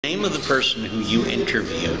Name of the person who you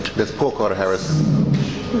interviewed. That's Paul Carter Harrison.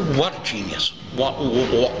 What a genius. What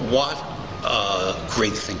a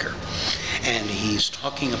great thinker. And he's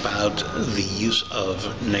talking about the use of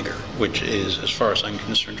nigger, which is, as far as I'm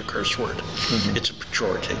concerned, a curse word. Mm-hmm. It's a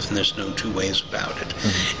pejorative, and there's no two ways about it.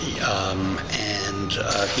 Mm-hmm.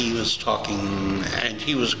 He was talking, and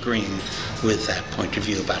he was agreeing with that point of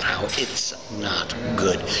view about how it's not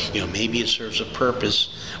good. You know, maybe it serves a purpose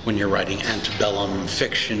when you're writing antebellum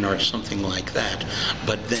fiction or something like that,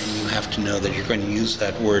 but then you have to know that you're going to use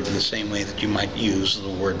that word in the same way that you might use the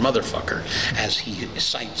word motherfucker, as he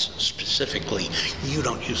cites specifically. You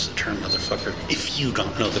don't use the term motherfucker if you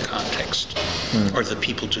don't know the context or the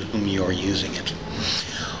people to whom you're using it.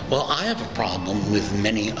 Well, I have a problem with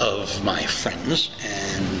many of my friends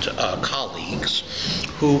and colleagues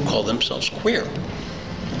who call themselves queer.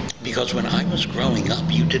 Because when I was growing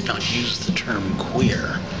up, you did not use the term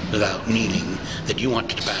queer without meaning that you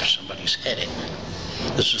wanted to bash somebody's head in.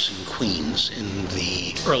 This was in Queens in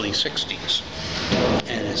the early 60s.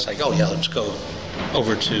 And it's like, oh yeah, let's go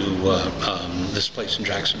over to this place in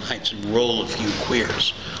Jackson Heights and roll a few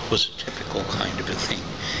queers was a typical kind of a thing.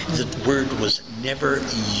 The word was never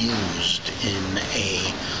used in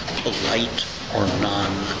a polite or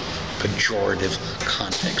non-pejorative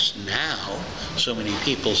context. Now, so many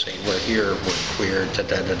people say, we're here, we're queer,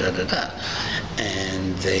 da-da-da-da-da-da.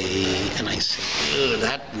 And I say,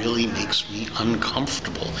 that really makes me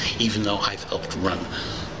uncomfortable, even though I've helped run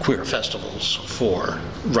queer festivals for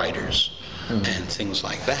writers and things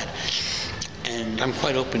like that. And I'm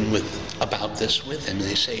quite open about this with them.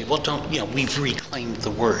 They say, well, we've reclaimed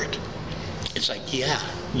the word. It's like, yeah,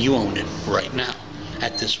 you own it right now.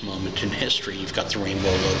 At this moment in history, you've got the rainbow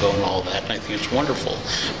logo and all that, and I think it's wonderful.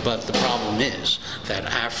 But the problem is that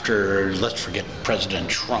after, let's forget President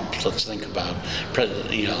Trump, let's think about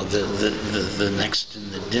the next in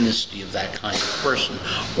the dynasty of that kind of person,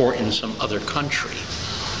 or in some other country,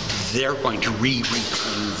 they're going to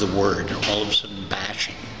reclaim the word, and all of a sudden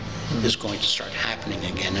bashing is going to start happening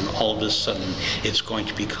again, and all of a sudden it's going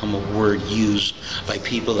to become a word used by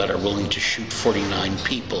people that are willing to shoot 49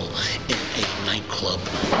 people in a nightclub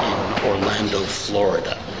in Orlando,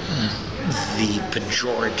 Florida. The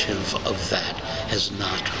pejorative of that has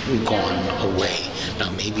not gone away. Now,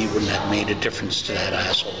 maybe it wouldn't have made a difference to that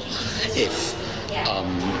asshole if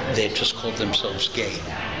they had just called themselves gay.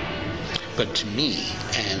 But to me,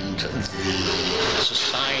 and the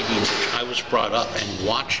society in which I was brought up, and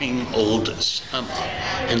watching old cinema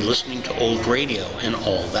and listening to old radio and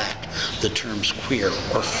all that, the terms queer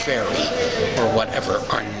or fairy or whatever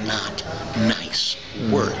are not nice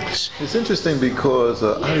words. It's interesting because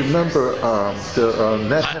I remember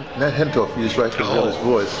Nat Hentoff used Right to Real His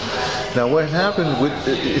Voice. Now, what happened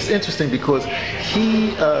it's interesting because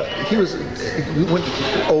he went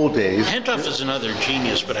to old days. Hentoff is another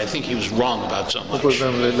genius, but I think he was wrong about so much.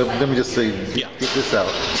 Let me just say, get this out.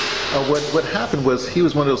 What happened was he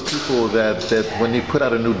was one of those people that when they put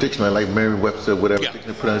out a new dictionary, like Merriam-Webster, whatever,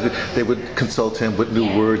 they would consult him with new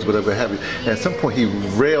words, whatever have you. And at some point, he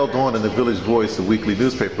railed on in the Village Voice, the weekly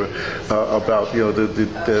newspaper, about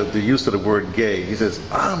the use of the word gay. He says,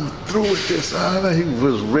 "I'm through with this." He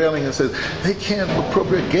was railing and said, "They can't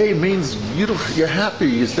appropriate gay means you're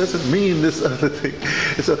happy. It doesn't mean this other thing."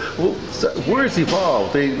 And so words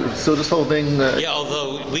evolve. So this whole thing.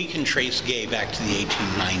 Although we can trace gay back to the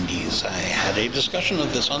 1890s. I had a discussion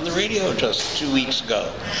of this on the radio just 2 weeks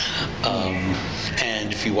ago.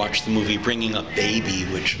 And if you watch the movie Bringing Up Baby,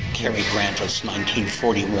 which Cary Grant was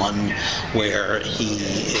 1941, where he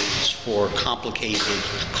is, for complicated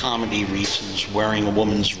comedy reasons, wearing a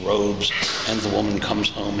woman's robes, and the woman comes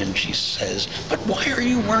home and she says, "But why are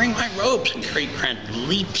you wearing my robes?" And Cary Grant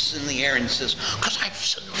leaps in the air and says, "Because I've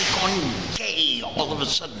suddenly gone gay all of a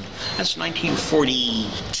sudden." That's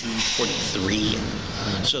 1942, 43.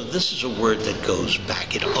 So this is a word that goes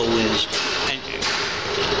back. It always, and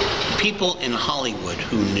people in Hollywood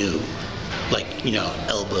who knew,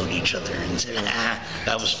 elbowed each other and said,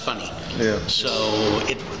 that was funny. Yeah. So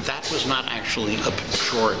that was not actually a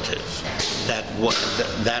pejorative. That was,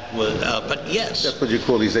 but yes. That's what you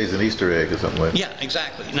call these days an Easter egg or something like that. Yeah,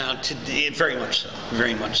 exactly. Now, very much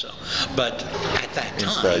so. But at that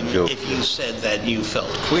time, if you said that you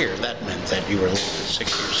felt queer, that meant that you were a little bit sick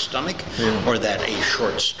to your stomach, or that a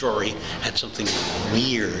short story had something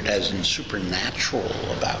weird, as in supernatural,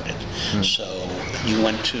 about it. So you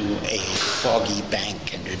went to a foggy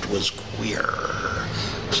bank and it was queer.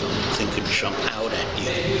 Something could jump out at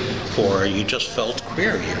you. Or you just felt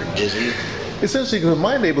queer. You're dizzy, Essentially, because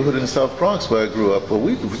my neighborhood in the South Bronx where I grew up, well,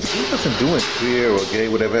 we wasn't doing queer or gay,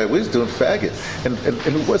 whatever. We was doing faggot, and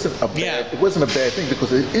it wasn't a bad thing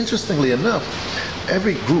because interestingly enough,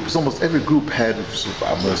 almost every group had,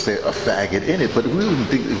 I'm going to say, a faggot in it, but we didn't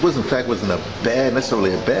think faggot wasn't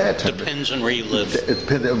necessarily a bad term. Depends on where you live. It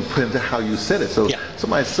depends on how you said it. So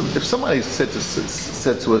if somebody said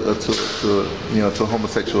to a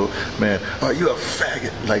homosexual man, "Oh, you're a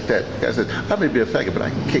faggot," like that, the guy said, "I may be a faggot, but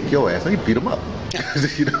I can kick your ass." And he beat him up.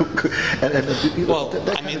 That's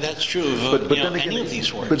true of then again, any of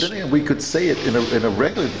these words. But then again, we could say it in a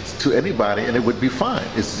regular to anybody, and it would be fine.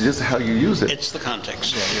 It's just how you use it. It's the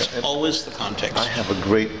context. It's always the context. I have a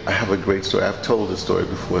great story. I've told this story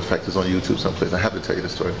before. In fact, it's on YouTube someplace. I have to tell you the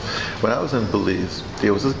story. When I was in Belize,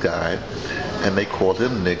 there was this guy, and they called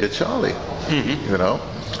him Nigger Charlie. You know,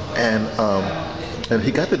 and he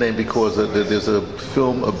got the name because there's a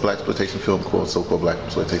blaxploitation film so-called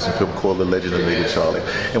blaxploitation film called The Legend of Nigger Charlie.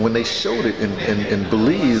 And when they showed it in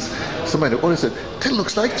Belize, somebody in the audience said, "That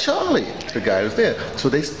looks like Charlie." The guy was there. So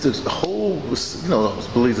the whole,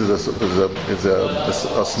 Belize is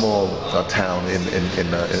a small town in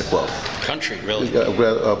country, really.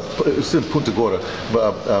 It's in Punta Gorda.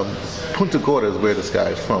 But Punta Gorda is where this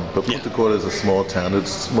guy is from. But Punta Gorda is a small town.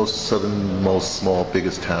 It's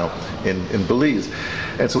biggest town in Belize.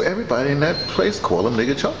 And so everybody in that place called him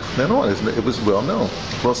Nigger Charlie. It was well known.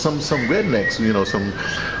 Well, some rednecks,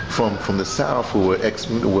 from the South who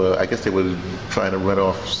were I guess they were trying to run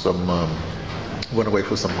away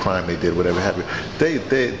from some crime they did, whatever have you.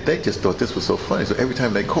 They just thought this was so funny. So every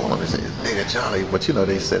time they called him, they said, "Nigger Charlie," but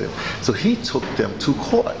they said it. So he took them to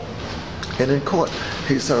court. And in court,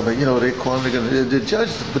 he said, they call him nigger.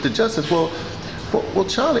 The judge says, well,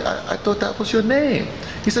 Charlie, I thought that was your name.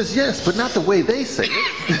 He says, "Yes, but not the way they say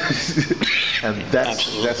it." And that's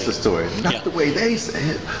the story. Not the way they say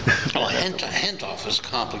it. Well, Hentoff was a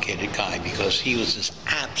complicated guy because he was this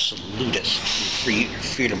absolutist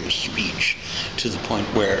freedom of speech to the point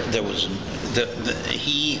where there was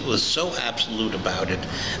he was so absolute about it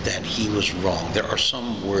that he was wrong. There are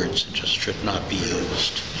some words that just should not be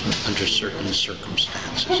used under certain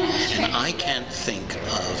circumstances. And I can't think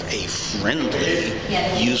of a friendly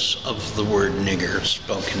use of the word nigger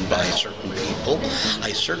spoken by certain people.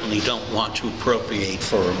 I certainly don't want to appropriate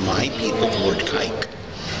for my people the word kike.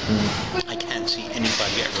 I can't see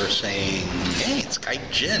anybody ever saying, "Hey, it's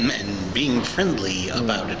Kike Jim," and being friendly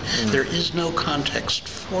about it. There is no context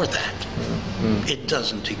for that. It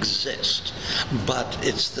doesn't exist. But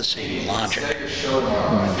it's the same logic.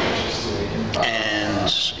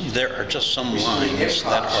 And there are just some lines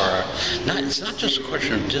that are it's not just a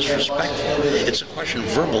question of disrespectful, it's a question of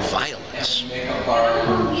verbal violence.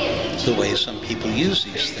 The way some people use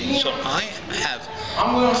these things. So I have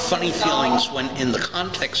funny feelings when in the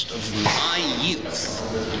context of my youth,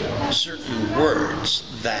 certain words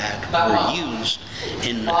that were used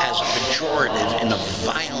as a pejorative in a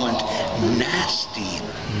violent, nasty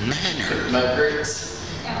manner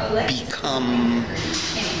become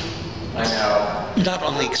not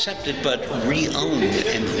only accepted but re-owned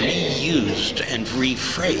and reused and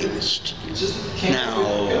rephrased. Now,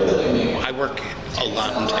 I work a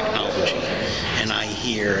lot in technology and I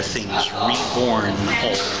hear things reborn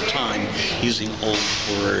all the time using old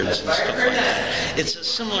words and stuff like that. It's a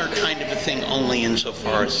similar kind of a thing only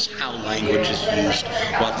insofar as how language is used,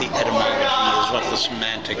 what the etymology is, what the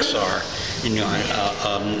semantics are.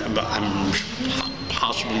 I'm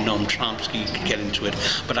possibly Noam Chomsky could get into it,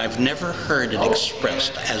 but I've never heard it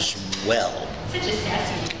expressed as well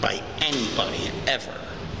by anybody ever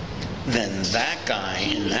than that guy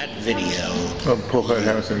in that video. Paul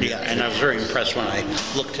Harrison. Yeah, and I was very impressed when I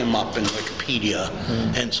looked him up in Wikipedia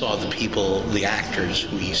and saw the actors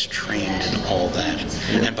who he's trained and all that.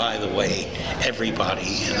 And by the way,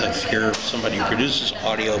 everybody, if you're somebody who produces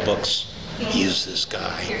audiobooks, use this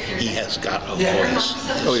guy. He has got a voice.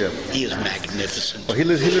 Oh yeah. He is magnificent. Well,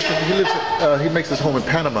 he makes his home in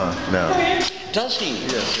Panama now. Does he?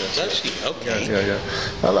 Yes. Does he? Okay. Yeah.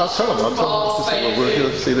 I'll tell him.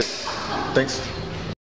 We'll see this. Thanks.